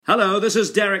Hello, this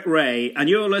is Derek Ray, and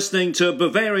you're listening to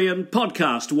Bavarian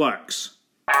Podcast Works.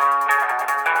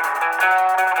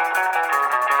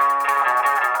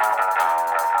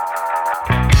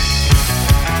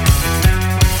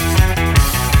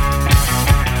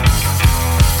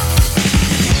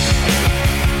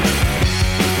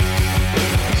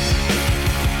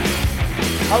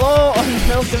 Hello and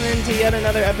welcome into yet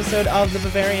another episode of the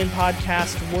Bavarian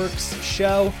Podcast Works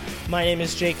show. My name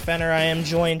is Jake Fenner. I am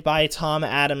joined by Tom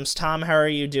Adams. Tom, how are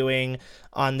you doing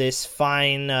on this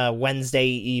fine Wednesday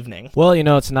evening? Well, you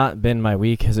know, it's not been my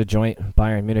week as a joint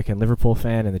Bayern Munich and Liverpool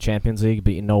fan in the Champions League,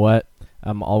 but you know what?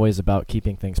 I'm always about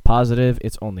keeping things positive.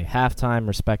 It's only halftime,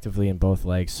 respectively, in both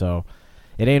legs, so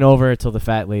it ain't over till the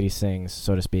fat lady sings,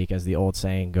 so to speak, as the old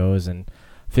saying goes, and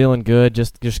feeling good.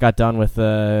 Just got done with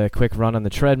a quick run on the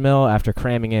treadmill after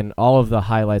cramming in all of the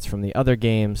highlights from the other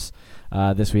games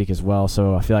this week as well.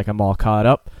 So I feel like I'm all caught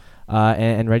up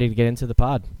and ready to get into the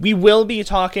pod. We will be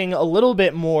talking a little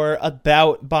bit more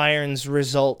about Bayern's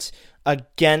result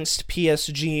against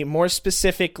PSG, more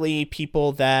specifically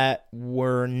people that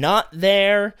were not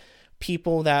there,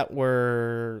 people that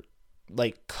were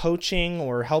like coaching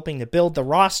or helping to build the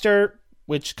roster,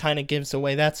 which kind of gives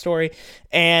away that story,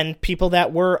 and people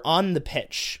that were on the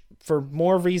pitch for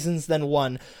more reasons than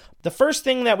one. The first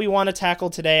thing that we want to tackle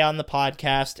today on the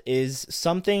podcast is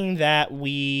something that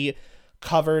we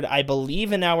covered, I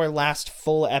believe, in our last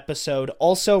full episode,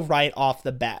 also right off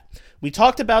the bat. We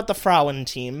talked about the Frauen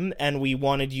team, and we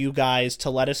wanted you guys to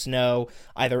let us know,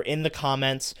 either in the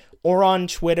comments or on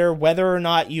Twitter, whether or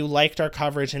not you liked our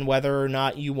coverage and whether or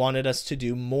not you wanted us to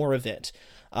do more of it.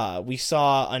 We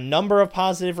saw a number of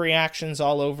positive reactions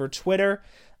all over Twitter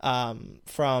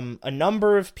from a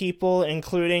number of people,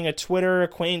 including a Twitter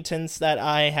acquaintance that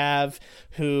I have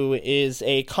who is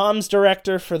a comms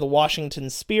director for the Washington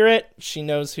Spirit. She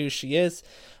knows who she is.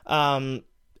 And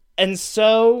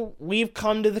so we've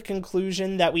come to the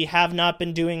conclusion that we have not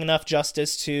been doing enough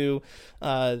justice to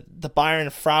the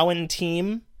Bayern Frauen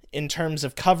team in terms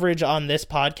of coverage on this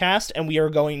podcast, and we are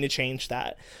going to change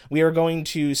that. We are going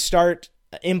to start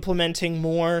implementing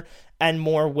more and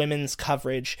more women's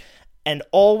coverage. And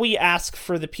all we ask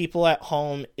for the people at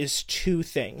home is two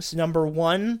things. Number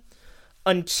one,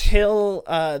 until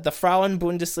the Frauen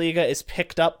Bundesliga is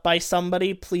picked up by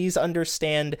somebody, please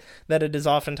understand that it is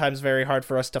oftentimes very hard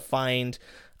for us to find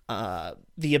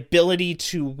the ability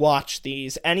to watch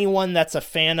these. Anyone that's a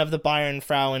fan of the Bayern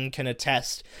Frauen can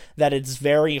attest that it's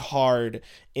very hard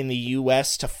in the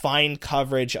US to find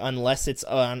coverage unless it's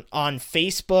on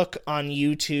Facebook, on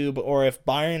YouTube, or if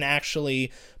Bayern actually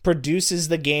produces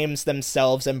the games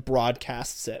themselves and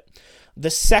broadcasts it. The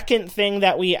second thing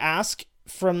that we ask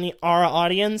from our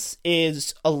audience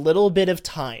is a little bit of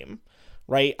time,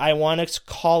 right? I want to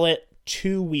call it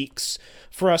 2 weeks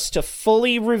for us to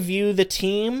fully review the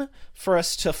team, for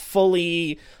us to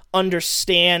fully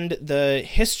understand the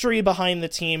history behind the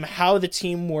team, how the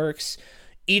team works,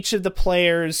 each of the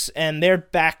players and their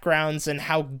backgrounds and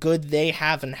how good they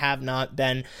have and have not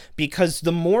been. Because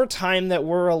the more time that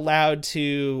we're allowed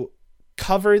to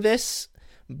cover this,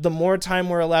 the more time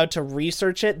we're allowed to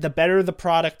research it, the better the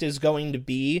product is going to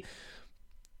be,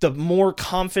 the more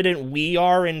confident we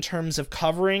are in terms of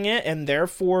covering it, and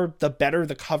therefore the better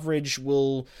the coverage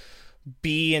will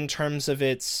be in terms of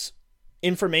its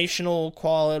informational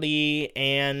quality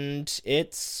and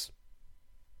its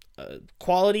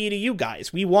quality to you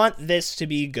guys. We want this to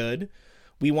be good.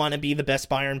 We want to be the best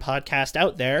Bayern podcast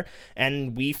out there,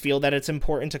 and we feel that it's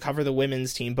important to cover the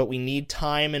women's team, but we need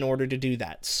time in order to do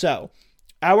that. So,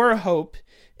 our hope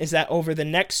is that over the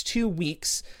next 2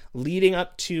 weeks, leading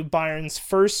up to Bayern's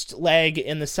first leg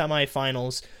in the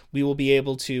semifinals, we will be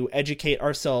able to educate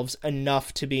ourselves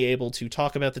enough to be able to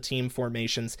talk about the team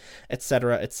formations,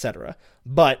 etc., etc.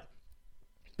 But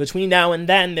between now and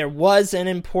then, there was an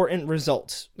important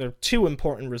result. There are two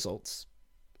important results.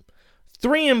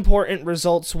 Three important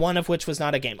results, one of which was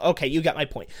not a game. Okay, you got my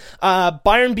point.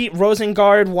 Bayern beat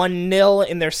Rosengard 1-0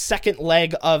 in their second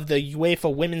leg of the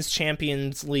UEFA Women's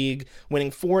Champions League, winning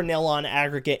 4-0 on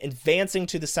aggregate, advancing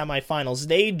to the semifinals.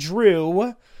 They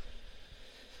drew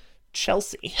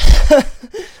Chelsea.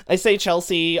 I say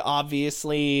Chelsea,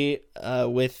 obviously,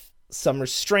 with some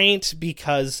restraint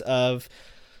because of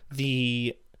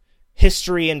the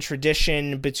history and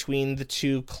tradition between the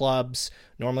two clubs,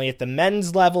 normally at the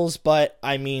men's levels, but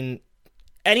I mean,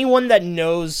 anyone that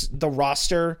knows the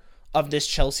roster of this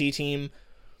Chelsea team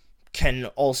can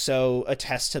also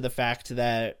attest to the fact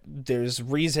that there's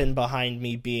reason behind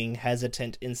me being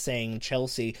hesitant in saying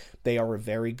Chelsea. They are a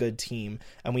very good team,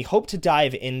 and we hope to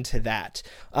dive into that.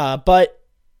 But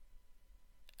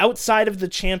outside of the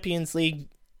Champions League,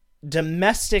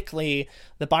 domestically,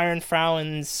 the Bayern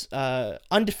Frauen's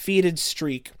undefeated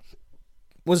streak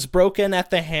was broken at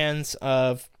the hands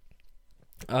of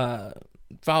VfL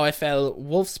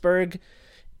Wolfsburg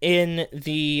in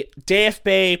the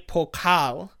DFB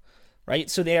Pokal, right?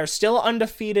 So they are still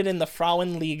undefeated in the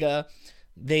Frauenliga.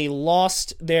 They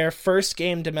lost their first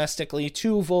game domestically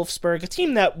to Wolfsburg, a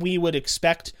team that we would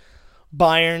expect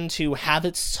Bayern to have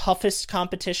its toughest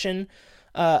competition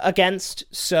against.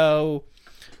 So,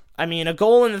 I mean, a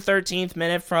goal in the 13th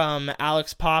minute from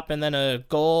Alex Popp, and then a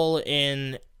goal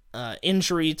in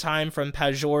injury time from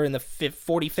Pajor in the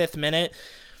 45th minute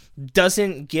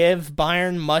doesn't give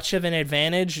Bayern much of an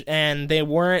advantage, and they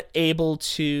weren't able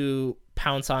to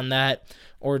pounce on that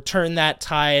or turn that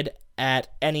tide at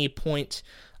any point.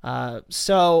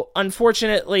 So,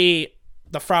 unfortunately,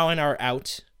 the Frauen are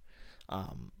out.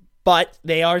 But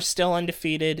they are still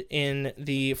undefeated in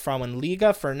the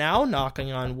Frauenliga for now,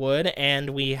 knocking on wood,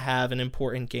 and we have an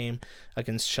important game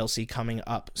against Chelsea coming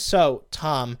up. So,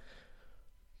 Tom,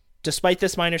 despite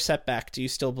this minor setback, do you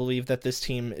still believe that this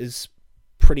team is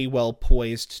pretty well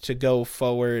poised to go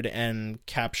forward and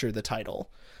capture the title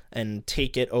and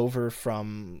take it over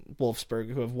from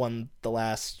Wolfsburg, who have won the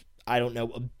last, I don't know,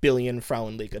 1 billion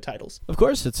Frauenliga titles? Of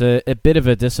course, it's a bit of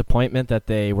a disappointment that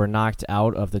they were knocked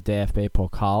out of the DFB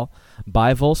Pokal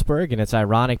by Wolfsburg, and it's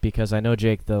ironic because I know,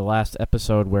 Jake, the last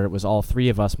episode where it was all three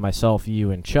of us, myself, you,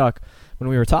 and Chuck, when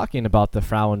we were talking about the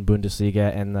Frauen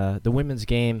Bundesliga and the women's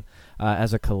game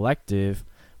as a collective,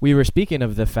 we were speaking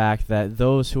of the fact that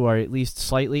those who are at least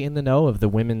slightly in the know of the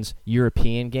women's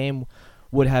European game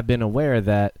would have been aware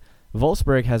that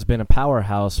Wolfsburg has been a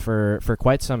powerhouse for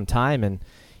quite some time, and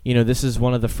you know, this is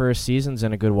one of the first seasons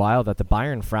in a good while that the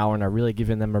Bayern Frauen are really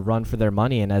giving them a run for their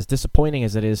money. And as disappointing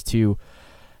as it is to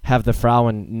have the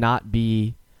Frauen not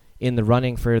be in the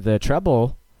running for the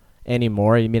treble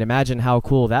anymore, I mean, imagine how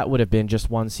cool that would have been just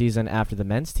one season after the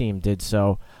men's team did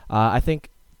so. I think,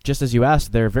 just as you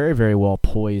asked, they're very, very well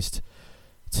poised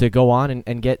to go on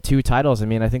and get 2 titles. I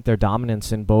mean, I think their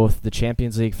dominance in both the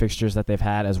Champions League fixtures that they've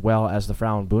had as well as the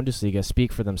Frauen Bundesliga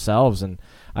speak for themselves. And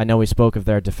I know we spoke of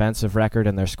their defensive record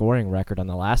and their scoring record on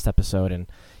the last episode. And,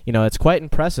 you know, it's quite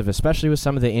impressive, especially with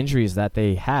some of the injuries that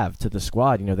they have to the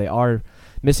squad. You know, they are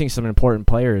missing some important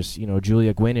players, you know,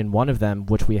 Julia Gwynn in one of them,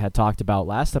 which we had talked about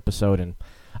last episode. And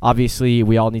obviously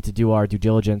we all need to do our due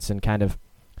diligence and kind of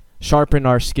sharpen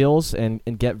our skills and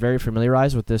get very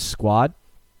familiarized with this squad.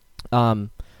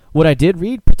 What I did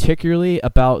read particularly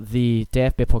about the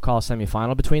DFB Pokal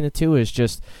semifinal between the two is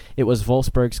just it was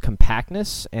Wolfsburg's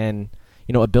compactness and,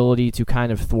 you know, ability to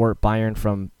kind of thwart Bayern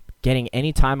from getting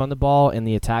any time on the ball in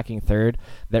the attacking third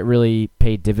that really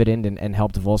paid dividend and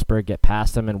helped Wolfsburg get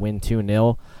past them and win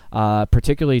 2-0.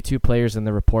 Particularly 2 players in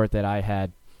the report that I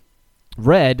had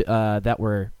read that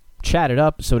were chatted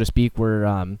up, so to speak, were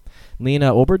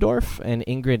Lena Oberdorf and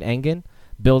Ingrid Engen,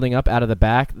 building up out of the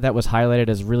back. That was highlighted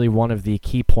as really one of the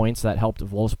key points that helped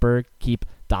Wolfsburg keep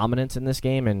dominance in this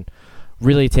game and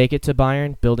really take it to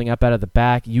Bayern, building up out of the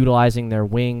back, utilizing their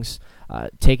wings,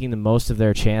 taking the most of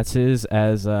their chances,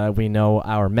 as we know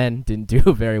our men didn't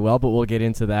do very well, but we'll get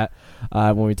into that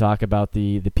when we talk about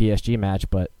the PSG match.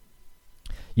 But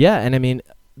yeah, and I mean,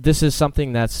 this is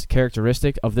something that's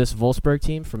characteristic of this Wolfsburg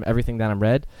team from everything that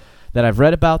I've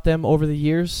read about them over the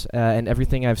years and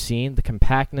everything I've seen, the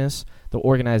compactness, the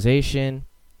organization,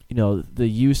 you know, the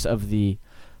use of the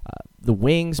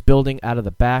wings building out of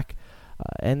the back,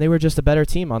 and they were just a better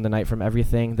team on the night from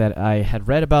everything that I had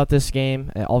read about this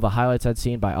game, all the highlights I'd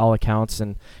seen by all accounts.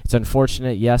 And it's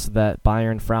unfortunate, yes, that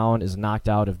Bayern Frauen is knocked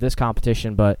out of this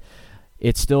competition, but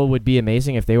it still would be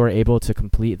amazing if they were able to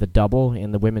complete the double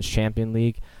in the Women's Champions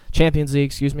League,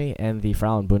 and the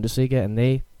Frauen Bundesliga, and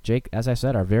they, Jake, as I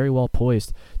said, are very well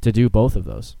poised to do both of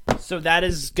those. So that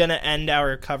is going to end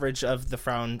our coverage of the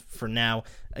Frauen for now.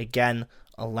 Again,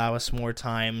 allow us more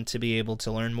time to be able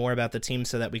to learn more about the team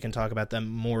so that we can talk about them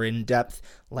more in depth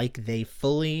like they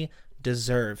fully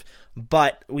deserve.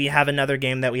 But we have another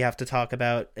game that we have to talk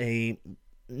about,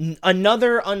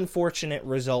 another unfortunate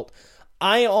result.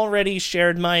 I already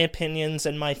shared my opinions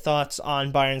and my thoughts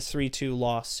on Bayern's 3-2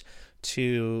 loss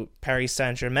to Paris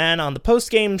Saint-Germain on the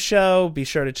post-game show. Be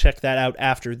sure to check that out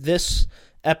after this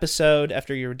episode,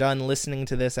 after you're done listening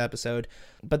to this episode.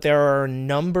 But there are a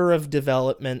number of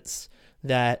developments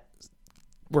that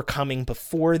were coming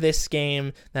before this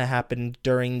game, that happened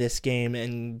during this game,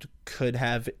 and could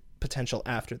have potential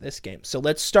after this game. So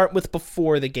let's start with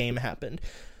before the game happened.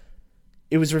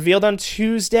 It was revealed on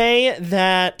Tuesday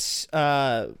that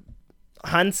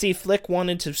Hansi Flick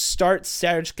wanted to start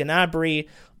Serge Gnabry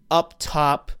up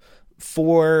top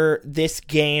for this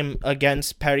game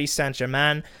against Paris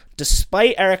Saint-Germain,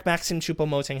 despite Eric-Maxime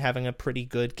Choupo-Moting having a pretty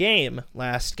good game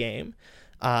last game.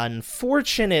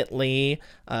 Unfortunately,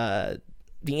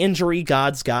 the injury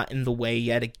gods got in the way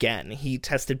yet again. He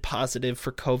tested positive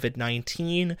for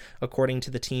COVID-19. According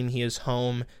to the team, he is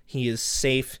home. He is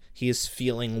safe. He is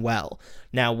feeling well.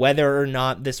 Now, whether or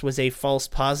not this was a false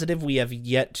positive, we have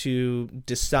yet to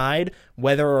decide.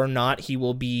 Whether or not he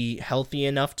will be healthy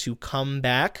enough to come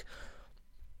back,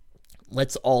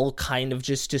 let's all kind of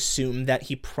just assume that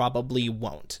he probably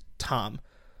won't. Tom,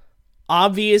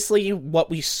 obviously,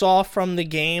 what we saw from the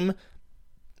game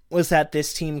was that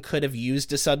this team could have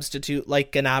used a substitute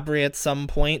like Gnabry at some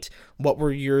point. What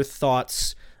were your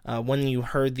thoughts when you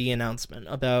heard the announcement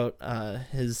about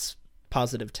his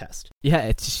positive test? Yeah,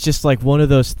 it's just like one of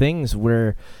those things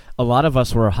where a lot of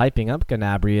us were hyping up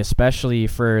Gnabry, especially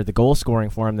for the goal scoring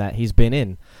form that he's been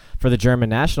in for the German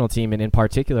national team, and in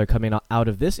particular coming out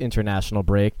of this international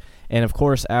break. And of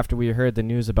course, after we heard the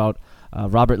news about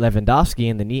Robert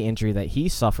Lewandowski and the knee injury that he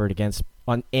suffered against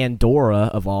Andorra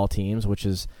of all teams, which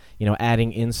is,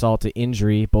 adding insult to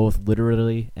injury, both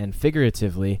literally and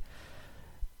figuratively,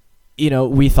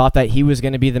 we thought that he was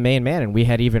going to be the main man, and we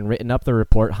had even written up the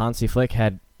report. Hansi Flick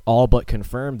had all but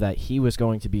confirmed that he was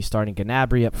going to be starting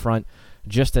Gnabry up front,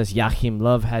 just as Joachim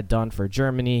Löw had done for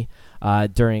Germany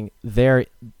during their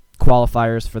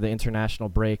qualifiers for the international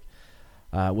break,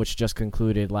 which just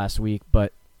concluded last week.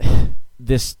 But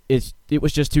it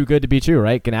was just too good to be true,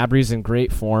 right? Gnabry's in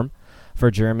great form for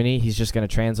Germany. He's just going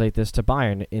to translate this to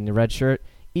Bayern in the red shirt.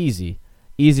 Easy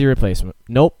replacement.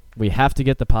 Nope, we have to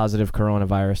get the positive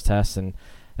coronavirus test. And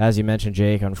as you mentioned,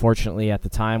 Jake, unfortunately at the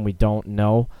time we don't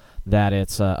know that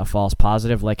it's a false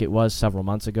positive like it was several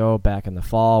months ago back in the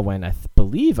fall when I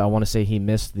want to say he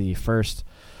missed the first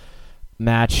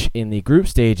match in the group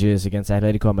stages against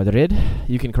Atletico Madrid.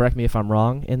 You can correct me if I'm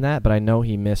wrong in that, but I know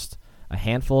he missed a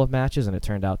handful of matches and it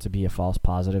turned out to be a false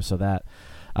positive, so that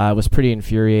was pretty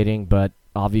infuriating. But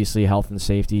obviously health and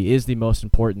safety is the most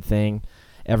important thing.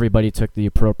 Everybody took the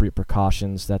appropriate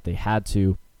precautions that they had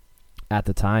to at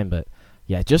the time. But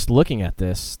yeah, just looking at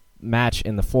this match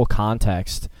in the full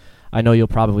context, I know you'll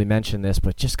probably mention this,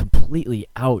 but just completely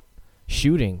out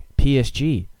shooting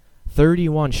PSG.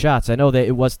 31 shots. I know that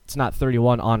it's not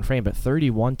 31 on frame, but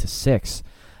 31-6.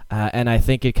 And I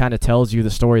think it kind of tells you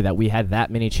the story that we had that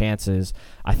many chances.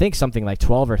 I think something like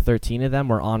 12 or 13 of them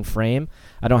were on frame.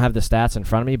 I don't have the stats in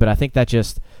front of me, but I think that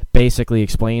just basically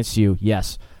explains to you,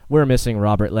 yes, we're missing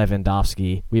Robert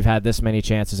Lewandowski. We've had this many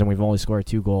chances and we've only scored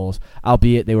 2 goals,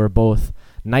 albeit they were both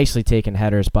nicely taken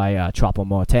headers by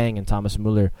Choupo-Moting and Thomas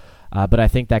Müller. But I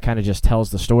think that kind of just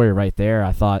tells the story right there.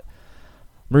 I thought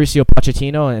Mauricio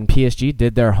Pochettino and PSG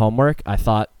did their homework. I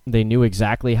thought they knew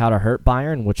exactly how to hurt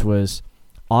Bayern, which was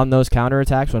on those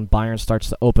counterattacks when Bayern starts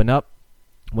to open up,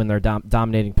 when they're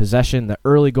dominating possession. The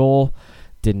early goal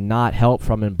did not help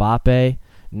from Mbappe.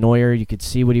 Neuer, you could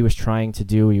see what he was trying to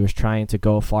do. He was trying to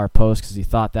go far post because he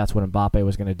thought that's what Mbappe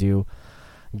was going to do.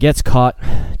 Gets caught,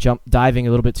 diving a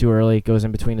little bit too early, goes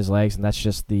in between his legs, and that's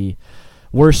just the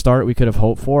worst start we could have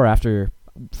hoped for after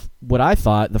what I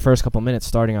thought the first couple minutes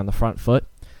starting on the front foot.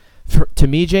 To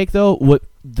me, Jake, though, what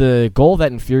the goal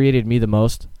that infuriated me the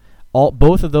most,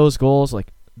 both of those goals,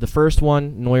 like the first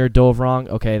one, Neuer dove wrong.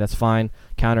 Okay, that's fine.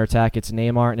 Counterattack, it's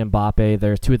Neymar and Mbappe.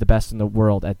 They're two of the best in the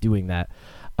world at doing that.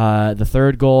 The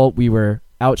third goal, we were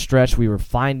outstretched. We were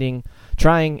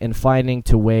trying and fighting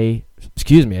to way.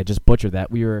 Excuse me, I just butchered that.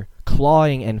 We were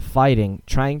clawing and fighting,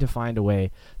 trying to find a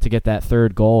way to get that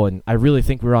third goal. And I really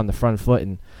think we were on the front foot.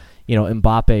 And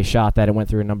Mbappe shot that. It went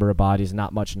through a number of bodies.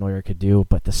 Not much Neuer could do.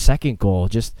 But the second goal,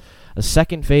 just a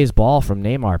second phase ball from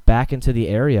Neymar back into the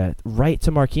area, right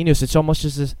to Marquinhos. It's almost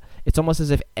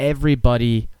as if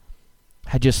everybody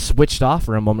had just switched off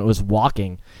for a moment, was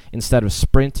walking instead of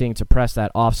sprinting to press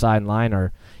that offside line,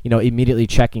 or immediately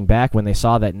checking back when they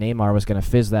saw that Neymar was going to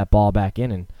fizz that ball back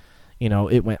in, and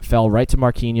it fell right to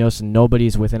Marquinhos, and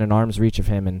nobody's within an arm's reach of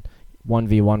him, and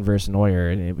 1v1 versus Neuer,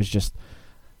 and it was just,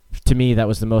 to me, that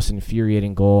was the most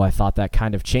infuriating goal. I thought that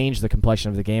kind of changed the complexion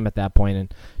of the game at that point.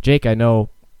 And Jake, I know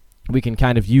we can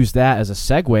kind of use that as a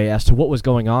segue as to what was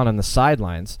going on the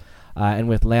sidelines. And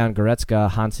with Leon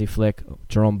Goretzka, Hansi Flick,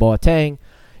 Jerome Boateng,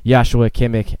 Joshua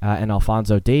Kimmich, and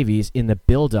Alphonso Davies in the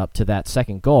build-up to that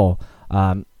second goal.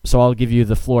 So I'll give you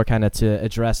the floor kind of to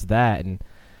address that and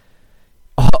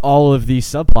all of these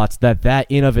subplots that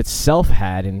in of itself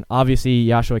had. And obviously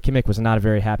Joshua Kimmich was not a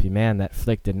very happy man that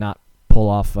Flick did not pull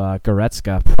off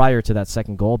Goretzka prior to that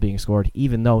second goal being scored,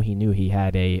 even though he knew he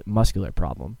had a muscular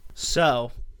problem.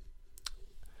 So,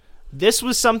 This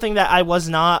was something that I was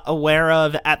not aware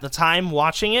of at the time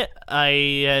watching it.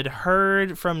 I had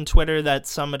heard from Twitter that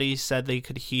somebody said they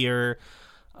could hear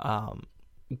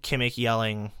Kimmich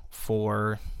yelling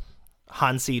for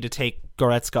Hansi to take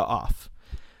Goretzka off.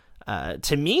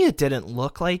 To me, it didn't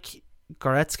look like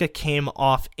Goretzka came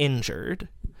off injured.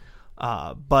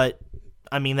 But,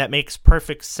 I mean, that makes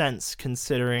perfect sense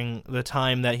considering the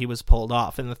time that he was pulled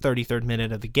off in the 33rd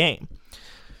minute of the game.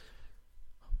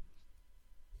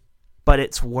 But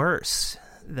it's worse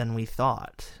than we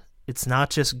thought. It's not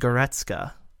just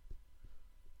Goretzka.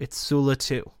 It's Süle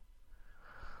too.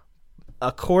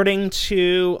 According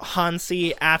to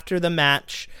Hansi after the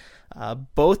match,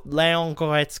 both Leon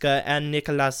Goretzka and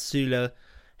Niklas Süle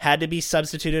had to be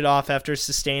substituted off after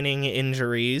sustaining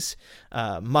injuries,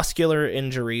 muscular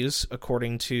injuries,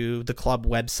 according to the club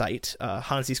website.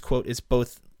 Hansi's quote is,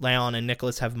 "Both Leon and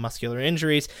Nicholas have muscular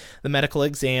injuries. The medical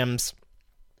exams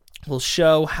will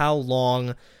show how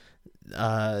long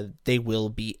they will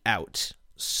be out."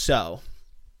 So,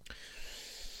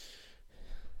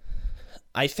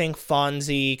 I think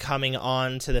Fonzie coming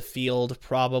on to the field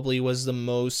probably was the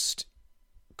most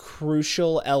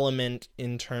crucial element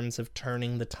in terms of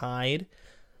turning the tide.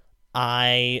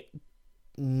 I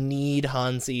need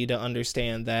Hansi to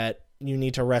understand that you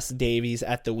need to rest Davies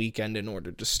at the weekend in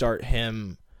order to start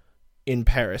him in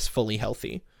Paris fully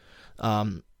healthy.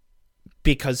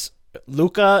 Because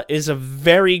Luka is a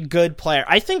very good player.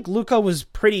 I think Luka was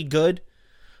pretty good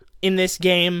in this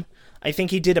game. I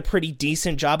think he did a pretty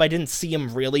decent job. I didn't see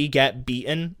him really get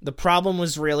beaten. The problem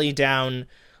was really down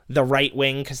the right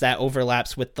wing because that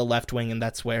overlaps with the left wing, and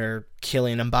that's where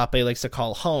Kylian Mbappe likes to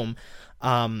call home.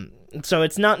 So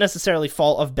it's not necessarily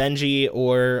fault of Benji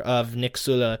or of Nick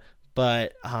Süle,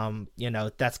 but,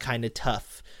 that's kind of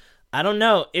tough. I don't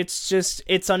know.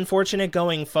 It's unfortunate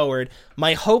going forward.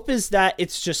 My hope is that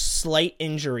it's just slight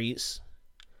injuries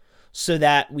so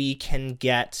that we can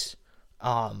get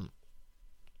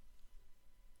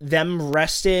them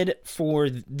rested for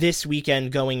this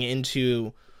weekend going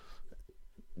into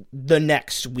the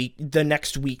next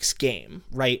week's game,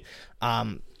 right?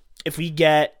 If we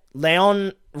get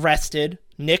Leon rested,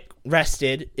 Nick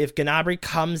rested, if Gnabry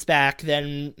comes back,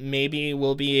 then maybe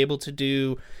we'll be able to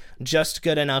do just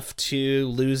good enough to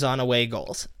lose on away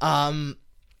goals.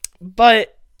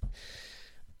 But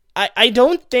I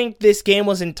don't think this game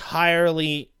was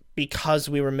entirely because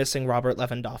we were missing Robert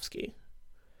Lewandowski,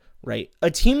 right?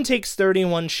 A team takes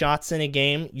 31 shots in a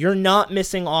game. You're not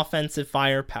missing offensive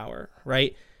firepower,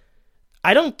 right?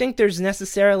 I don't think there's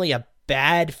necessarily a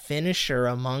bad finisher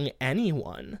among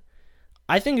anyone.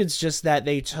 I think it's just that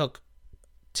they took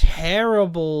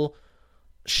terrible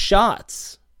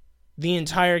shots the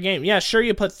entire game. Yeah, sure,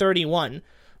 you put 31,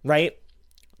 right?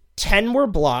 10 were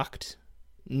blocked,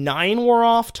 9 were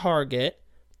off target,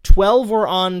 12 were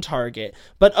on target.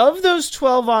 But of those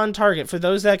 12 on target, for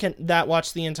those that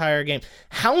watched the entire game,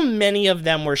 how many of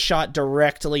them were shot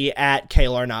directly at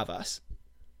Keylor Navas?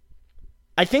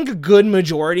 I think a good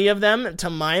majority of them, to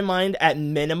my mind, at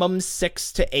minimum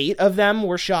 6 to 8 of them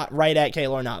were shot right at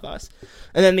Keylor Navas.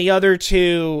 And then the other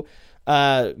two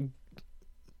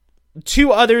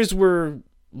others were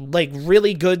like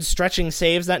really good stretching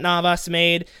saves that Navas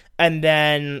made, and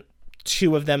then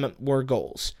 2 of them were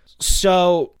goals.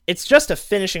 So it's just a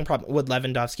finishing problem. Would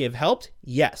Lewandowski have helped?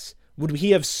 Yes. Would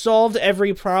he have solved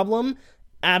every problem?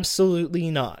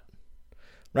 Absolutely not.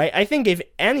 Right? I think if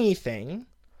anything,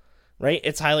 right,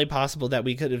 it's highly possible that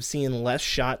we could have seen less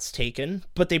shots taken,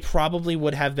 but they probably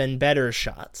would have been better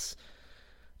shots.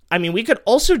 I mean, we could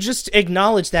also just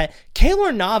acknowledge that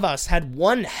Keylor Navas had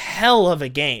one hell of a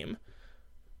game.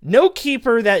 No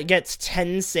keeper that gets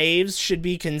 10 saves should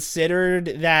be considered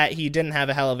that he didn't have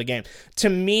a hell of a game. To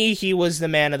me, he was the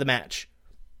man of the match.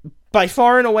 By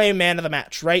far and away, man of the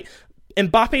match, right?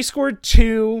 Mbappe scored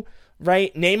 2,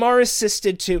 right? Neymar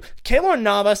assisted 2. Keylor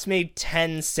Navas made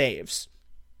 10 saves.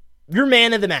 You're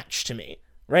man of the match to me,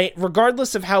 right?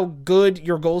 Regardless of how good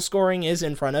your goal scoring is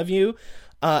in front of you.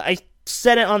 I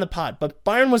said it on the pod, but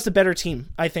Bayern was the better team,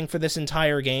 I think, for this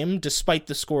entire game, despite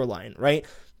the scoreline, right?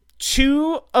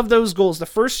 2 of those goals, the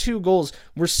first 2 goals,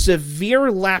 were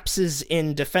severe lapses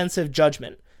in defensive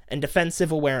judgment and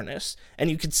defensive awareness.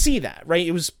 And you could see that, right?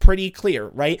 It was pretty clear,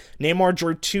 right? Neymar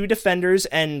drew 2 defenders,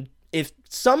 and if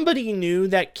somebody knew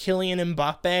that Kylian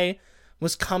Mbappe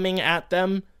was coming at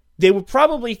them, they would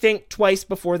probably think twice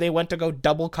before they went to go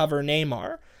double cover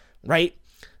Neymar, right?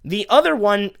 The other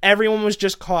one, everyone was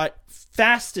just caught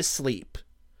fast asleep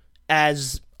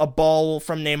as a ball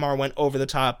from Neymar went over the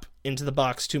top into the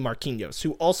box to Marquinhos,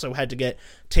 who also had to get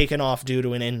taken off due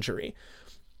to an injury.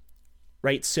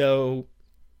 Right, so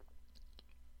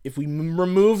if we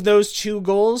remove those 2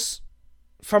 goals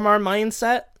from our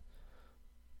mindset,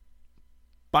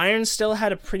 Bayern still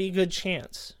had a pretty good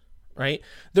chance, right?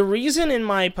 The reason in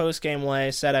my post-game why I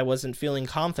said I wasn't feeling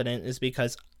confident is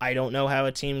because I don't know how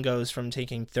a team goes from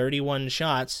taking 31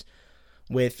 shots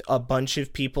with a bunch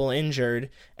of people injured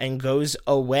and goes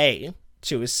away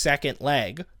to a second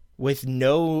leg with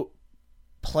no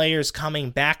players coming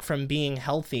back from being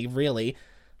healthy, really,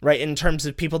 right, in terms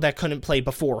of people that couldn't play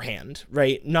beforehand,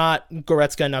 right? Not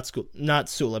Goretzka, not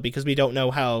Sula, because we don't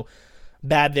know how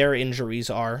bad their injuries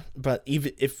are, but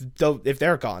even if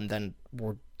they're gone, then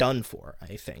we're done for,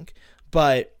 I think.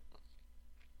 But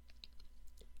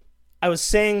I was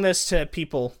saying this to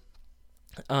people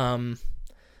in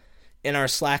our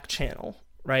Slack channel,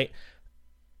 right?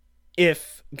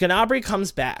 If Gnabry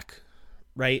comes back,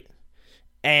 right,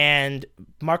 and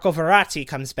Marco Verratti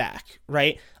comes back,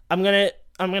 right, I'm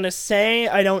gonna say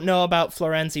I don't know about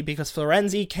Florenzi because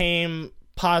Florenzi came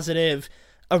positive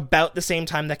about the same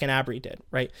time that Gnabry did,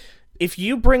 right? If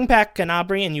you bring back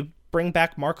Gnabry and you bring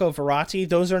back Marco Verratti,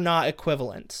 those are not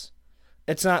equivalents.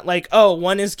 It's not like, oh,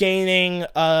 one is gaining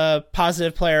a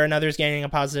positive player, another's gaining a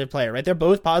positive player, right? They're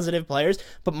both positive players,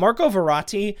 but Marco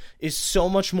Verratti is so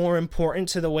much more important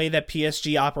to the way that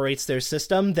PSG operates their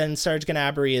system than Serge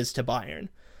Gnabry is to Bayern,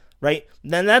 right?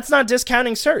 Then that's not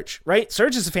discounting Serge, right?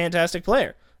 Serge is a fantastic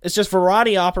player. It's just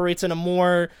Verratti operates in a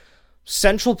more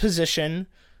central position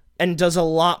and does a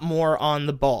lot more on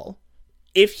the ball.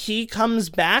 If he comes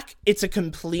back, it's a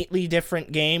completely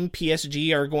different game.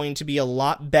 PSG are going to be a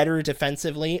lot better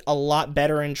defensively, a lot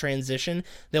better in transition.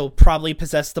 They'll probably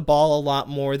possess the ball a lot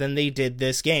more than they did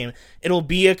this game. It'll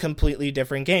be a completely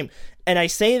different game. And I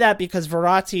say that because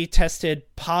Verratti tested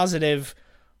positive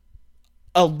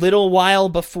a little while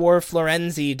before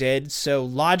Florenzi did, so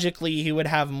logically he would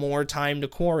have more time to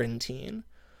quarantine.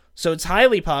 So it's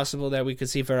highly possible that we could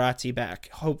see Verratti back.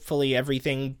 Hopefully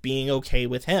everything being okay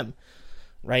with him.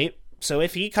 Right? So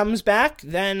if he comes back,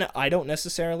 then I don't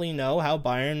necessarily know how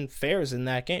Bayern fares in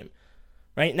that game.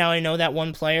 Right? Now I know that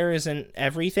one player isn't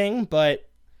everything, but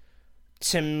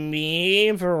to me,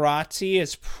 Verratti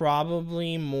is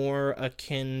probably more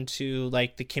akin to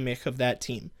like the Kimmich of that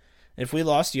team. If we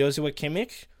lost Joshua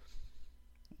Kimmich,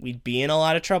 we'd be in a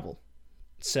lot of trouble.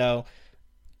 So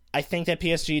I think that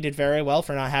PSG did very well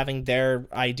for not having their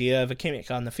idea of a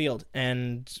Kimmich on the field.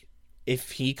 And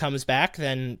if he comes back,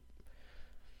 then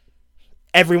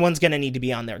everyone's going to need to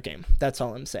be on their game. That's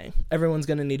all I'm saying. Everyone's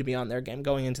going to need to be on their game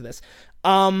going into this.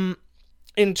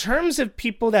 In terms of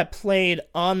people that played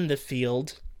on the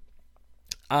field,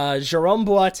 Jerome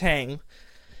Boateng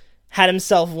had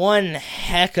himself one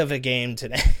heck of a game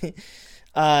today.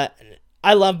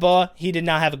 I love Boa. He did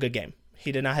not have a good game.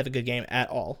 He did not have a good game at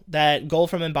all. That goal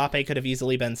from Mbappe could have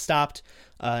easily been stopped.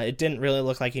 It didn't really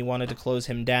look like he wanted to close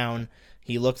him down.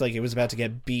 He looked like he was about to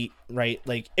get beat, right?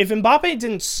 Like, if Mbappe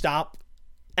didn't stop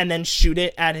and then shoot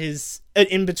it at his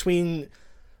in between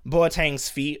Boateng's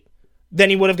feet, then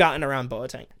he would have gotten around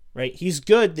Boateng, right? He's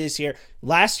good this year.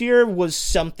 Last year was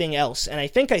something else, and I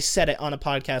think I said it on a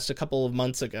podcast a couple of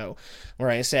months ago where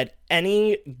I said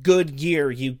any good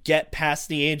year you get past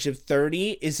the age of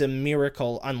 30 is a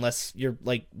miracle unless you're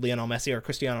like Lionel Messi or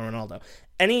Cristiano Ronaldo.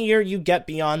 Any year you get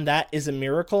beyond that is a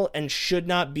miracle and should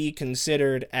not be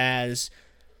considered as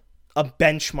a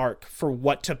benchmark for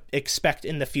what to expect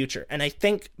in the future. And I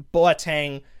think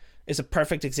Boateng is a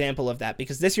perfect example of that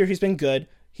because this year he's been good.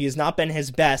 He has not been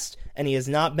his best, and he has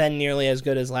not been nearly as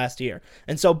good as last year.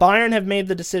 And so Bayern have made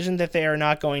the decision that they are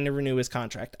not going to renew his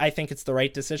contract. I think it's the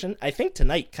right decision. I think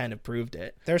tonight kind of proved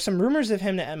it. There are some rumors of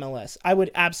him to MLS. I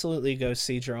would absolutely go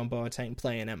see Jerome Boateng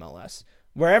play in MLS.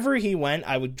 Wherever he went,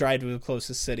 I would drive to the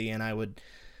closest city, and I would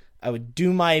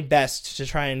do my best to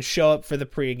try and show up for the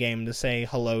pregame to say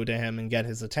hello to him and get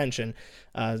his attention.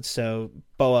 So,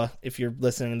 Boa, if you're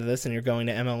listening to this and you're going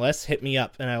to MLS, hit me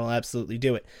up and I will absolutely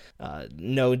do it.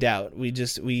 No doubt.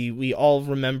 We all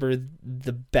remember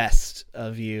the best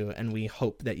of you and we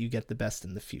hope that you get the best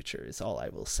in the future is all I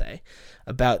will say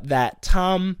about that.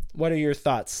 Tom, what are your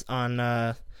thoughts on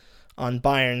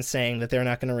Bayern saying that they're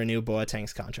not going to renew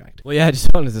Boateng's contract? Well, yeah, I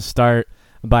just wanted to start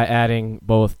by adding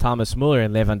both Thomas Muller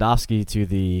and Lewandowski to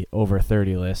the over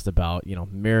 30 list about,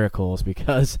 miracles,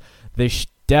 because they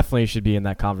definitely should be in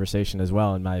that conversation as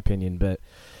well, in my opinion. But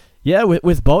yeah,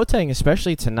 with Boateng,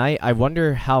 especially tonight, I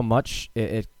wonder how much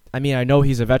I know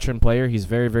he's a veteran player. He's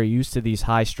very, very used to these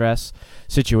high stress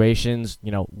situations,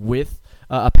 with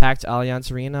a packed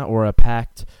Allianz Arena or a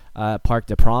packed Parc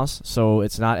des Princes. So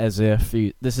it's not as if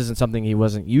this isn't something he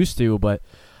wasn't used to, but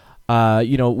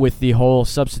with the whole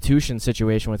substitution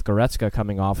situation with Goretzka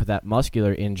coming off of that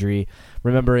muscular injury,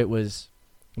 remember it was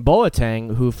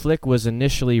Boateng, who Flick was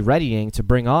initially readying to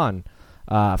bring on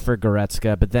for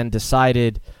Goretzka, but then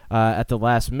decided at the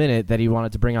last minute that he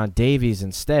wanted to bring on Davies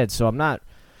instead. So I'm not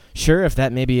sure if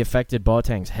that maybe affected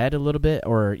Boateng's head a little bit,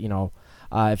 or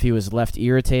if he was left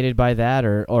irritated by that,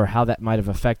 or how that might have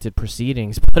affected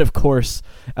proceedings. But of course,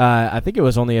 I think it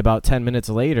was only about 10 minutes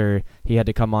later he had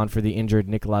to come on for the injured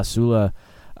Niklas Sula.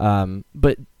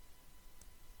 But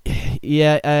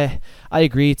yeah, I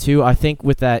agree too. I think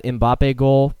with that Mbappe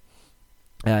goal,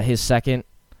 his second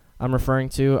I'm referring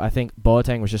to, I think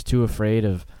Boateng was just too afraid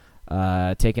of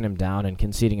taking him down and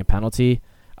conceding a penalty.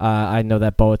 I know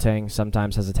that Boateng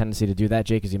sometimes has a tendency to do that,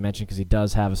 Jake, as you mentioned, because he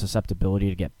does have a susceptibility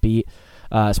to get beat,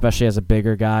 especially as a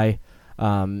bigger guy.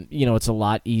 It's a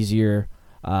lot easier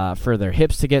for their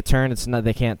hips to get turned.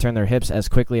 They can't turn their hips as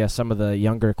quickly as some of the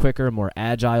younger, quicker, more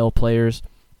agile players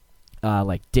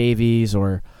like Davies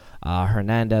or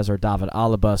Hernandez or David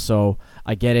Alaba. So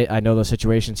I get it. I know those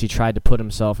situations. He tried to put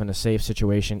himself in a safe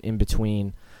situation in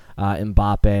between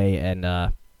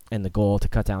Mbappe and the goal to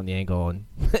cut down the angle, and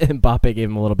Mbappe gave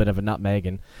him a little bit of a nutmeg,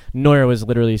 and Neuer was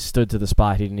literally stood to the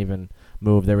spot. He didn't even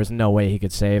move. There was no way he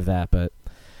could save that. But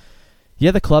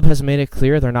yeah, the club has made it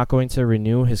clear they're not going to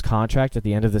renew his contract at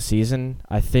the end of the season.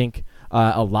 I think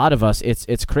a lot of us,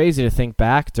 it's crazy to think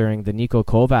back during the Niko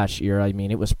Kovac era. I mean,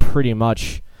 it was pretty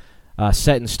much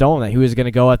set in stone that he was going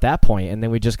to go at that point, and then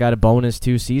we just got a bonus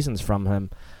 2 seasons from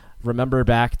him. Remember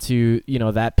back to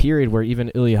that period where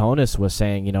even Uli Hoeneß was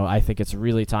saying, I think it's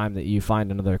really time that you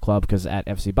find another club, because at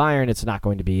FC Bayern it's not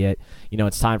going to be it.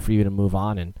 It's time for you to move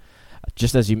on. And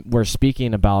just as you were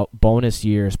speaking about bonus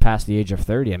years past the age of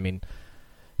 30, I mean,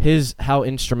 how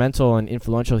instrumental and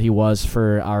influential he was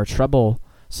for our treble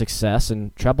success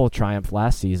and treble triumph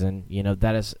last season.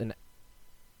 That is an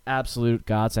absolute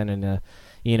godsend and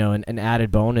an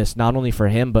added bonus, not only for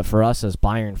him but for us as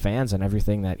Bayern fans, and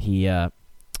everything that he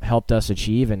helped us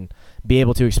achieve and be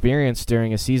able to experience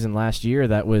during a season last year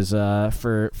that was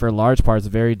for large parts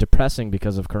very depressing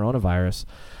because of coronavirus.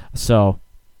 So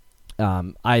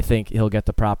I think he'll get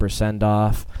the proper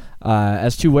send-off.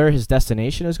 As to where his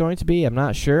destination is going to be, I'm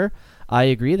not sure. I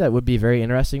agree that would be very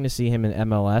interesting to see him in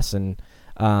MLS, and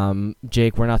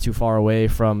Jake, we're not too far away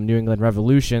from New England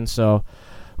Revolution, so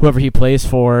whoever he plays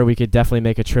for, we could definitely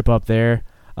make a trip up there,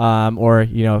 or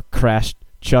crash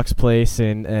Chuck's place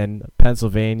in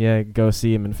Pennsylvania, go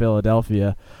see him in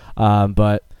Philadelphia.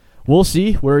 But we'll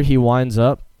see where he winds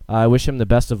up. I wish him the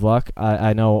best of luck.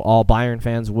 I know all Bayern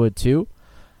fans would too.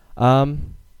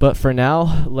 But for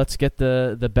now, let's get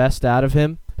the best out of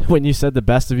him. When you said the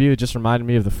best of you, it just reminded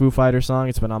me of the Foo Fighters song.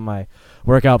 It's been on my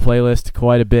workout playlist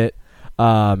quite a bit.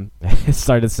 I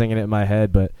started singing it in my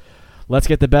head, but let's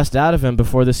get the best out of him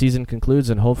before the season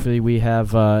concludes, and hopefully we have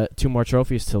 2 more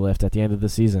trophies to lift at the end of the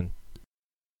season.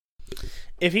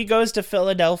 If he goes to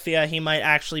Philadelphia, he might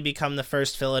actually become the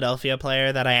first Philadelphia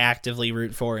player that I actively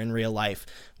root for in real life,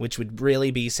 which would really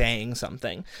be saying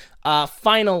something.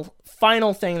 Final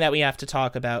thing that we have to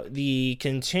talk about, the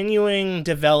continuing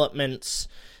developments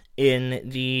in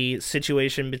the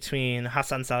situation between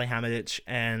Hasan Salihamidzic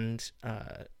and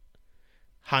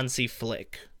Hansi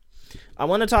Flick. I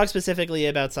want to talk specifically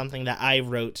about something that I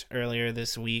wrote earlier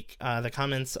this week, the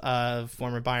comments of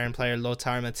former Bayern player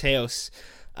Lothar Matthäus.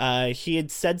 He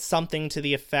had said something to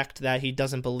the effect that he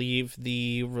doesn't believe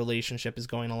the relationship is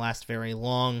going to last very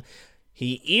long.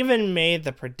 He even made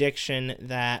the prediction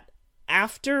that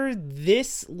after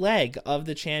this leg of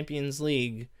the Champions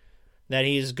League, that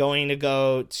he's going to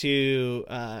go to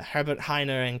Herbert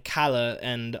Hainer and Kalle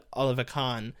and Oliver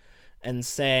Kahn and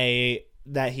say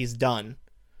that he's done,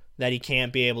 that he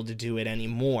can't be able to do it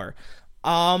anymore.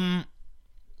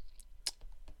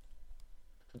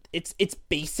 It's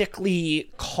basically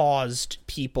caused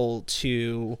people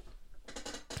to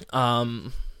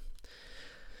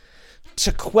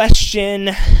question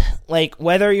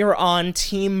whether you're on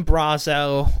Team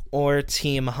Brazo or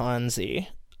Team Hansi.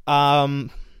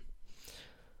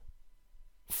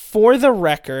 For the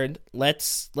record,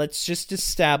 let's just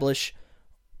establish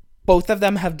both of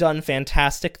them have done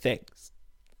fantastic things.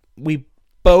 We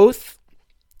both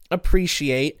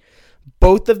appreciate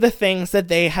both of the things that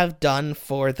they have done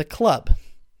for the club.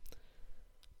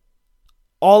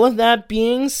 All of that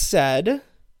being said,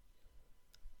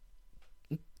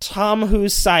 Tom,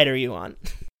 whose side are you on?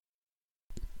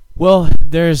 Well,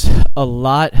 there's a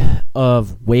lot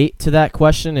of weight to that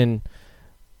question, and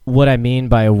what I mean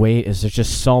by weight is there's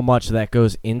just so much that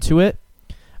goes into it.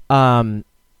 I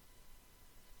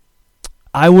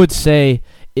would say,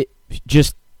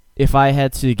 if I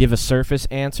had to give a surface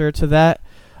answer to that,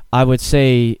 I would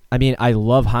say, I mean, I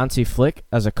love Hansi Flick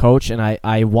as a coach, and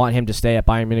I want him to stay at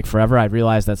Bayern Munich forever. I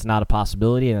realize that's not a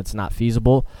possibility and it's not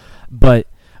feasible, but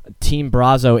Team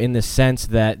Brazzo, in the sense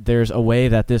that there's a way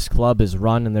that this club is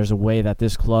run and there's a way that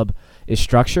this club is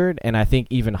structured, and I think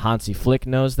even Hansi Flick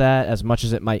knows that, as much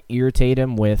as it might irritate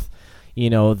him with,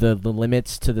 the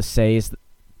limits to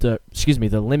the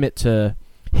limit to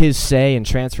his say in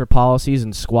transfer policies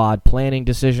and squad planning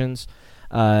decisions.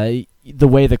 The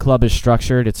way the club is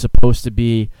structured, it's supposed to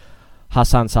be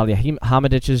Hasan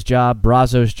Salihamidzic's job,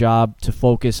 Brazzo's job, to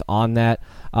focus on that.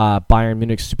 Bayern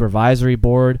Munich's supervisory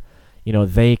board,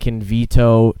 they can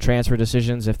veto transfer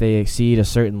decisions if they exceed a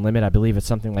certain limit. I believe it's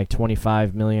something like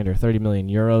 25 million or 30 million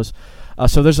euros.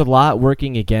 So there's a lot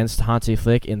working against Hansi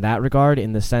Flick in that regard,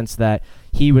 in the sense that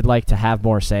he would like to have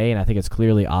more say, and I think it's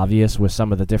clearly obvious with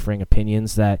some of the differing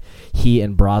opinions that he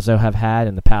and Brazzo have had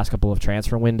in the past couple of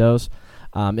transfer windows.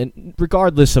 And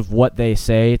regardless of what they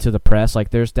say to the press,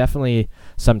 there's definitely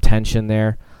some tension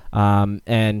there.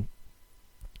 And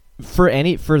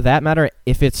for that matter,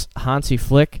 if it's Hansi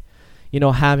Flick,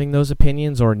 having those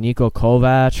opinions, or Niko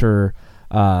Kovac, or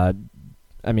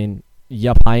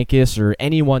Jupp Heynckes, or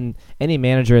any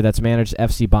manager that's managed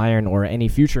FC Bayern, or any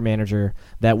future manager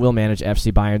that will manage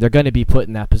FC Bayern, they're going to be put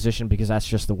in that position because that's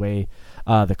just the way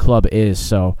the club is.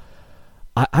 So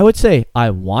I would say I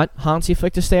want Hansi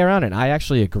Flick to stay around, and I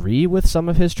actually agree with some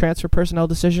of his transfer personnel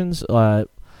decisions,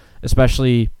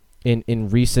 especially in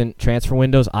recent transfer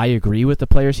windows. I agree with the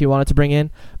players he wanted to bring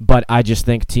in, but I just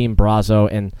think Team Brazzo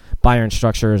and Bayern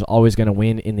structure is always going to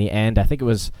win in the end. I think it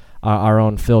was our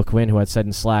own Phil Quinn who had said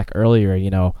in Slack earlier,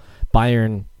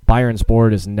 Bayern's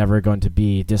board is never going to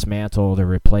be dismantled or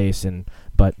replaced,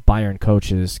 but Bayern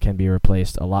coaches can be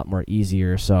replaced a lot more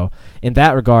easier. So in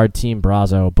that regard, Team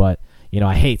Brazzo, but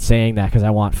I hate saying that because I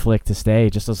want Flick to stay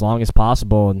just as long as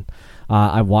possible, and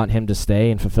I want him to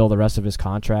stay and fulfill the rest of his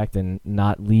contract and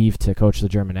not leave to coach the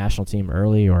German national team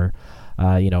early, or,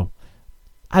 I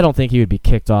don't think he would be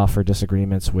kicked off for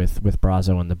disagreements with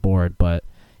Brazzo and the board, but,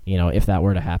 if that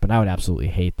were to happen, I would absolutely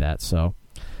hate that. So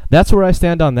that's where I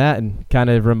stand on that, and kind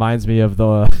of reminds me of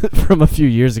the from a few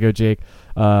years ago, Jake.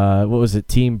 What was it,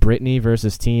 Team Britney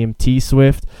versus Team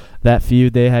T-Swift, that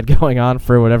feud they had going on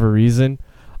for whatever reason.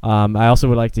 I also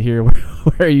would like to hear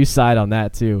where you side on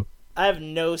that, too. I have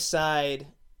no side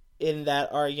in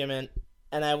that argument,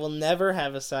 and I will never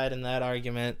have a side in that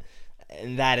argument,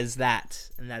 and that is that.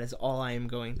 And that is all I am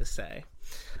going to say.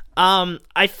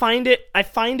 I find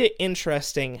it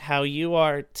interesting how you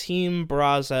are Team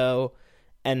Brazzo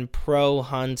and pro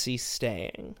Hansi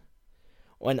staying,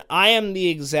 when I am the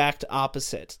exact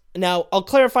opposite. Now, I'll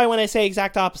clarify when I say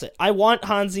exact opposite. I want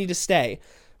Hansi to stay,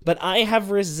 but I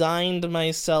have resigned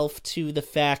myself to the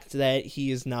fact that he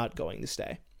is not going to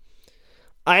stay.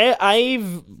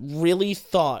 I've really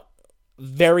thought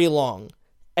very long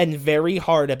and very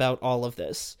hard about all of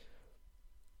this.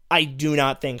 I do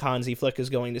not think Hansi Flick is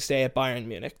going to stay at Bayern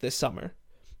Munich this summer.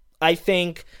 I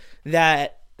think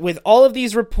that with all of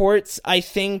these reports, I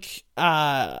think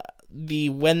the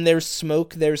when there's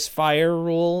smoke, there's fire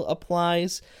rule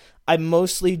applies. I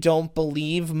mostly don't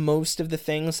believe most of the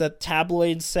things that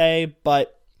tabloids say,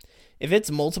 but if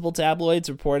it's multiple tabloids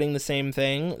reporting the same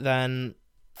thing, then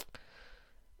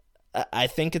I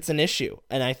think it's an issue,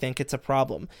 and I think it's a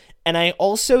problem. And I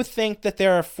also think that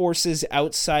there are forces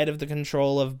outside of the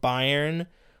control of Bayern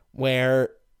where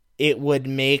it would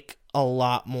make a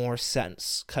lot more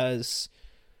sense. Because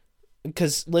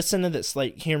listen to this,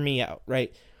 hear me out,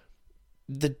 right?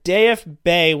 The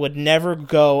DFB would never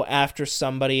go after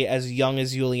somebody as young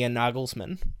as Julian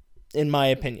Nagelsmann, in my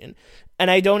opinion. And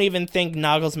I don't even think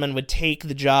Nagelsmann would take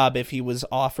the job if he was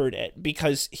offered it,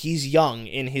 because he's young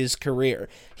in his career.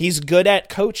 He's good at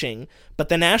coaching, but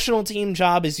the national team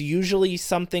job is usually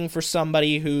something for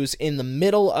somebody who's in the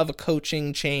middle of a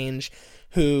coaching change,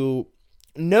 who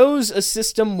knows a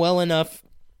system well enough,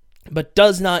 but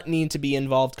does not need to be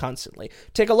involved constantly.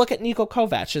 Take a look at Niko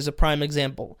Kovac as a prime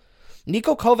example.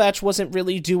 Niko Kovac wasn't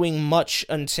really doing much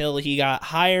until he got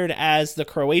hired as the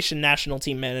Croatian national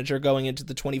team manager going into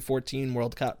the 2014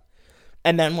 World Cup.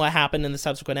 And then what happened in the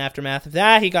subsequent aftermath of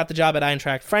that, he got the job at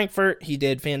Eintracht Frankfurt. He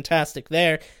did fantastic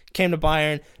there. Came to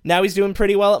Bayern. Now he's doing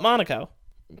pretty well at Monaco.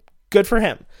 Good for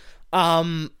him.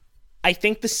 I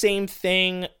think the same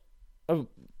thing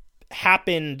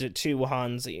happened to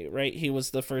Hansi, right? He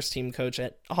was the first team coach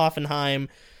at Hoffenheim,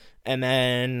 and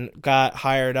then got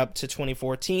hired up to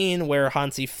 2014, where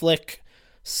Hansi Flick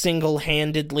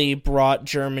single-handedly brought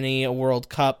Germany a World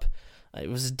Cup. It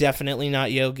was definitely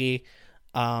not Yogi.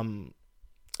 And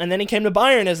then he came to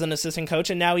Bayern as an assistant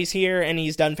coach, and now he's here, and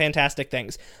he's done fantastic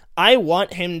things. I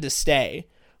want him to stay.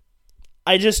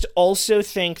 I just also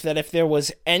think that if there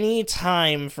was any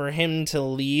time for him to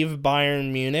leave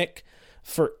Bayern Munich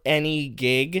for any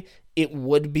gig, it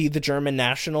would be the German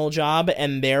national job,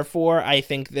 and therefore I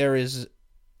think there is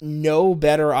no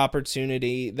better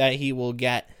opportunity that he will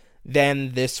get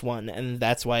than this one, and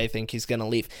that's why I think he's going to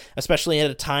leave, especially at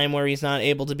a time where he's not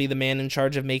able to be the man in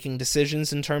charge of making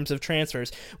decisions in terms of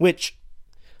transfers, which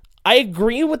I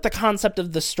agree with the concept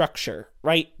of the structure,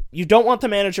 right? You don't want the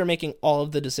manager making all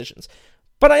of the decisions.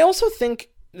 But I also think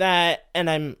that, and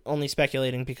I'm only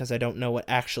speculating because I don't know what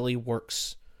actually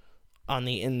works on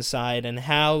the inside and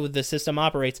how the system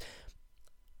operates,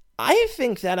 I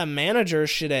think that a manager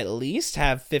should at least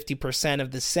have 50% of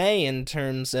the say in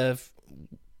terms of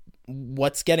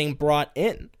what's getting brought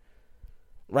in,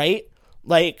 right?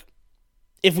 Like,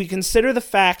 if we consider the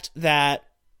fact that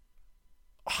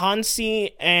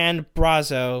Hansi and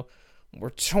Brazzo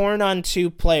were torn on two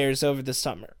players over the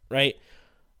summer, right?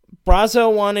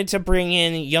 Brazzo wanted to bring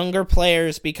in younger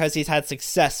players because he's had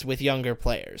success with younger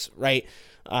players, right?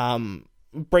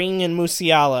 Bringing in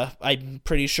Musiala, I'm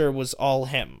pretty sure was all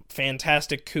him.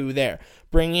 Fantastic coup there.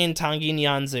 Bringing in Tanguy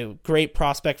Nianzou, great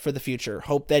prospect for the future.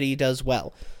 Hope that he does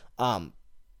well.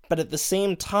 But at the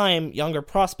same time, younger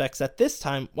prospects at this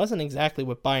time wasn't exactly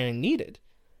what Bayern needed.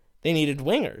 They needed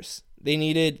wingers. They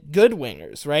needed good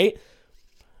wingers, right?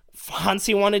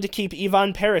 Hansi wanted to keep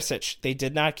Ivan Perisic. They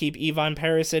did not keep Ivan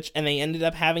Perisic, and they ended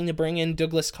up having to bring in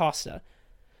Douglas Costa,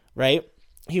 right?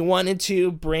 He wanted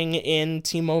to bring in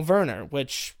Timo Werner,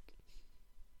 which,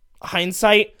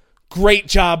 hindsight, great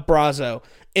job, Brazzo.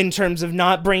 In terms of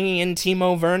not bringing in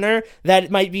Timo Werner,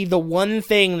 that might be the one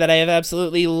thing that I have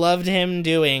absolutely loved him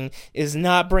doing, is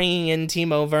not bringing in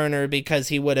Timo Werner, because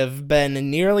he would have been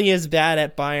nearly as bad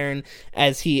at Bayern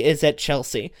as he is at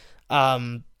Chelsea.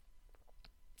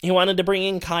 He wanted to bring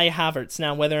in Kai Havertz.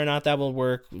 Now, whether or not that will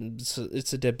work,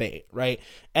 it's a debate, right?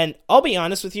 And I'll be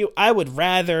honest with you, I would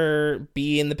rather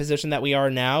be in the position that we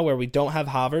are now, where we don't have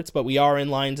Havertz, but we are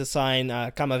in line to sign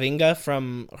Camavinga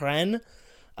from Rennes,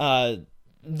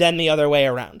 than the other way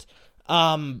around.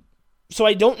 So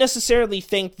I don't necessarily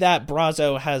think that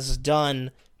Brazzo has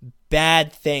done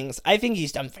bad things. I think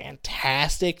he's done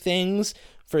fantastic things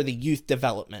for the youth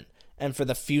development and for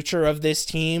the future of this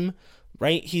team,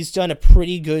 right? He's done a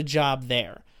pretty good job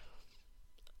there.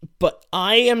 But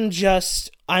I'm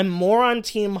more on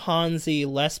Team Hansi,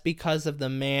 less because of the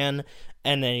man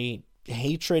and a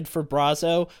hatred for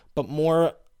Brazzo, but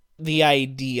more the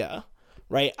idea,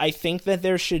 right? I think that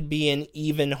there should be an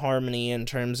even harmony in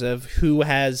terms of who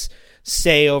has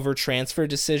say over transfer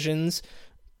decisions,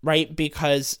 right?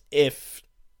 Because if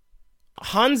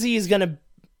Hansi is going to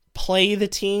play the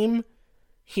team,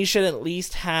 he should at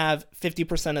least have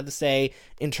 50% of the say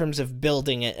in terms of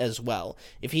building it as well.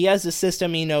 If he has a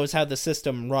system, he knows how the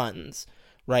system runs,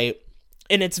 right?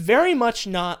 And it's very much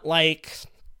not like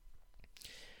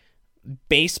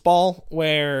baseball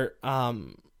where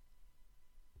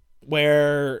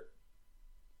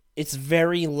it's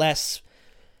very less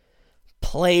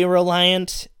play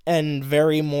reliant and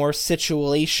very more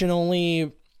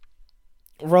situationally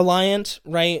reliant,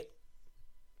 right?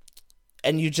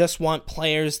 And you just want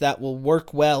players that will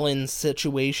work well in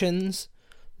situations,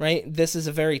 right? This is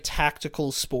a very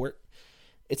tactical sport.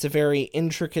 It's a very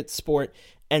intricate sport.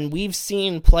 And we've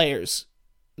seen players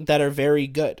that are very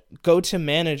good go to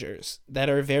managers that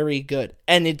are very good,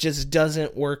 and it just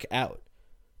doesn't work out.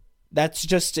 That's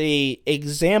just a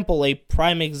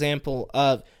prime example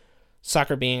of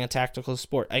soccer being a tactical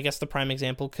sport. I guess the prime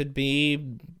example could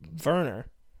be Werner,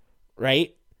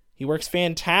 right? He works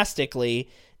fantastically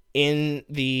in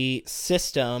the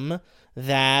system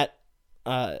that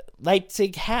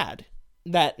Leipzig had,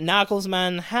 that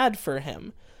Nagelsmann had for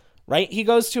him, right? He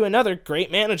goes to another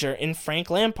great manager in Frank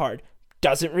Lampard,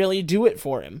 doesn't really do it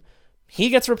for him. He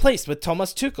gets replaced with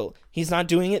Thomas Tuchel. He's not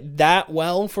doing it that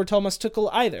well for Thomas Tuchel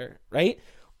either, right?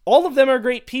 All of them are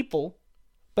great people,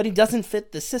 but he doesn't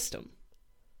fit the system.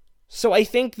 So I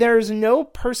think there's no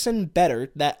person better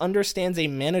that understands a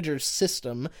manager's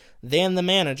system than the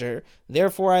manager.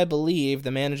 Therefore, I believe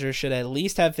the manager should at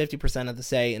least have 50% of the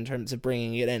say in terms of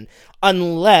bringing it in.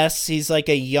 Unless he's like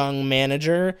a young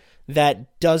manager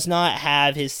that does not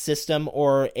have his system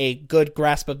or a good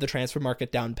grasp of the transfer market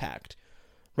down packed.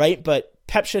 Right? But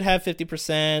Pep should have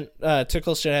 50%,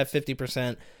 Tuchel should have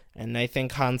 50%, and I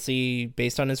think Hansi,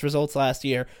 based on his results last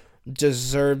year,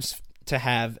 deserves to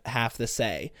have half the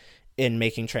say in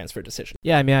making transfer decisions.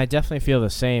 Yeah, I mean, I definitely feel the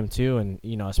same too, and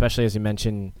especially as you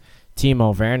mentioned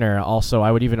Timo Werner. Also,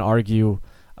 I would even argue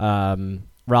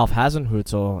Ralph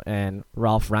Hasenhüttl and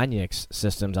Ralph Rangnick's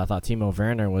systems. I thought Timo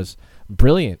Werner was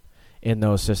brilliant in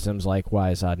those systems.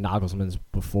 Likewise, Nagelsmann's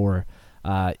before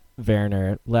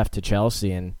Werner left to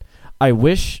Chelsea. And I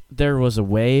wish there was a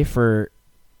way for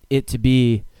it to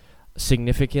be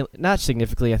not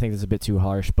significantly, I think it's a bit too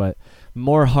harsh, but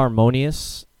more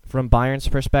harmonious from Bayern's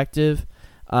perspective.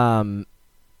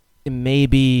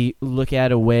 Maybe look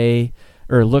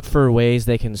for ways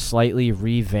they can slightly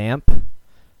revamp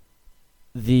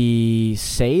the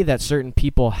say that certain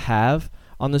people have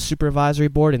on the supervisory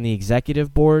board and the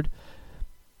executive board.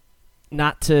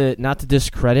 Not to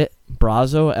discredit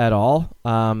Brazzo at all.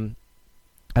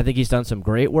 I think he's done some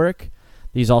great work.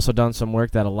 He's also done some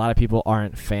work that a lot of people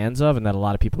aren't fans of and that a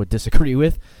lot of people would disagree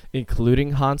with,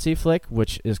 including Hansi Flick,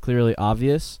 which is clearly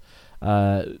obvious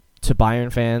to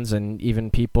Bayern fans and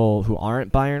even people who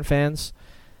aren't Bayern fans.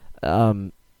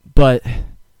 But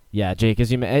yeah, Jake,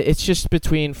 as you it's just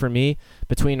between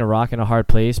a rock and a hard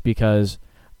place, because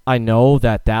I know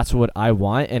that that's what I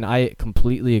want, and I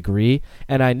completely agree.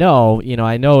 And I know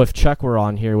if Chuck were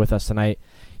on here with us tonight,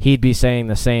 he'd be saying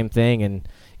the same thing and,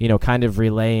 kind of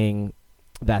relaying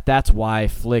that that's why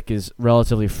Flick is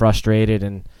relatively frustrated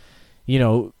and,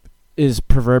 is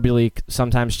proverbially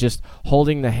sometimes just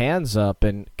holding the hands up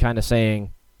and kind of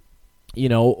saying,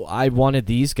 I wanted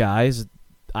these guys,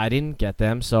 I didn't get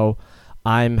them, so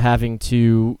I'm having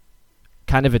to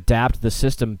kind of adapt the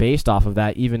system based off of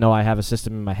that. Even though I have a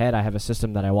system in my head, I have a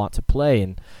system that I want to play.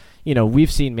 And,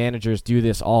 we've seen managers do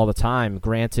this all the time.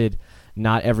 Granted,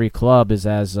 not every club is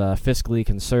as fiscally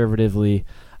conservatively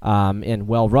and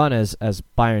well run as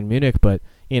Bayern Munich, but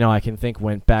I can think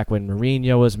back when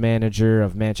Mourinho was manager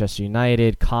of Manchester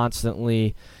United,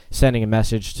 constantly sending a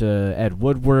message to Ed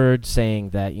Woodward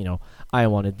saying that I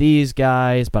wanted these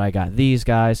guys, but I got these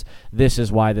guys. This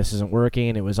is why this isn't working.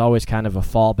 And it was always kind of a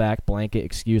fallback blanket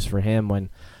excuse for him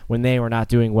when they were not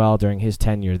doing well during his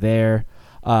tenure there.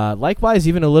 Likewise,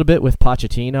 even a little bit with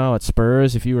Pochettino at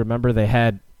Spurs. If you remember, they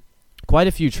had quite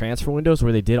a few transfer windows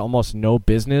where they did almost no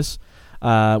business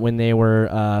when they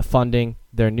were funding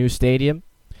their new stadium,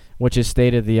 which is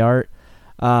state of the art.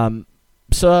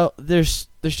 So there's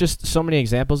just so many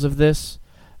examples of this.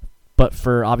 But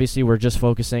obviously we're just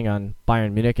focusing on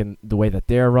Bayern Munich and the way that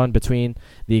they're run between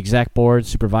the exec board,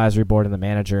 supervisory board, and the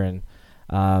manager. And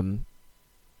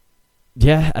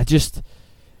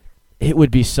it would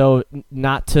be so,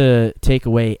 not to take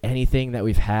away anything that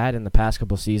we've had in the past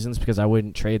couple of seasons, because I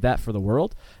wouldn't trade that for the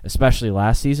world, especially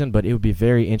last season. But it would be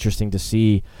very interesting to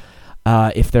see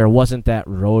if there wasn't that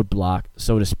roadblock,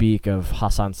 so to speak, of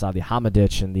Hasan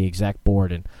Salihamidzic and the exec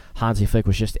board, and Hansi Flick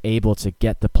was just able to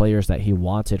get the players that he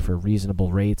wanted for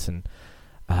reasonable rates. And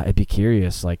I'd be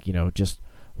curious, just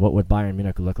what would Bayern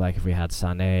Munich look like if we had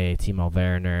Sané, Timo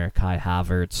Werner, Kai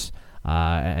Havertz,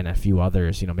 and a few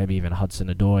others, maybe even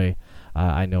Hudson-Odoi.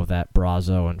 I know that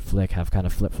Brazzo and Flick have kind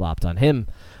of flip-flopped on him,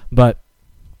 but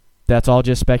that's all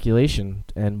just speculation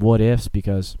and what ifs,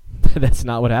 because that's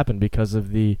not what happened because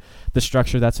of the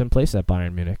structure that's in place at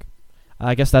Bayern Munich.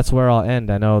 I guess that's where I'll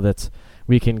end. I know that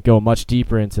we can go much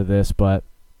deeper into this, but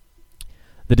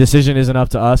the decision isn't up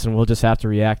to us, and we'll just have to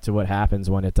react to what happens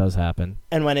when it does happen.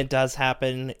 And when it does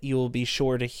happen, you will be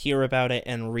sure to hear about it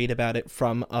and read about it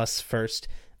from us first.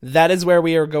 That is where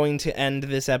we are going to end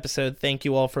this episode. Thank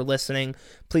you all for listening.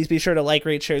 Please be sure to like,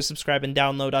 rate, share, subscribe, and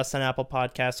download us on Apple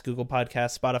Podcasts, Google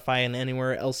Podcasts, Spotify, and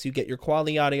anywhere else you get your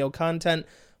quality audio content.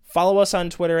 Follow us on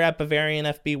Twitter at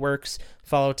BavarianFBWorks.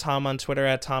 Follow Tom on Twitter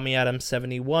at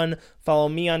TommyAdams71. Follow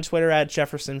me on Twitter at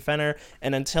Jefferson Fenner.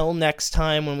 And until next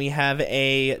time, when we have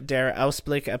a Der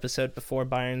Ausblick episode before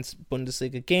Bayern's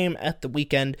Bundesliga game at the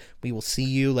weekend, we will see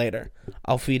you later.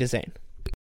 Auf Wiedersehen.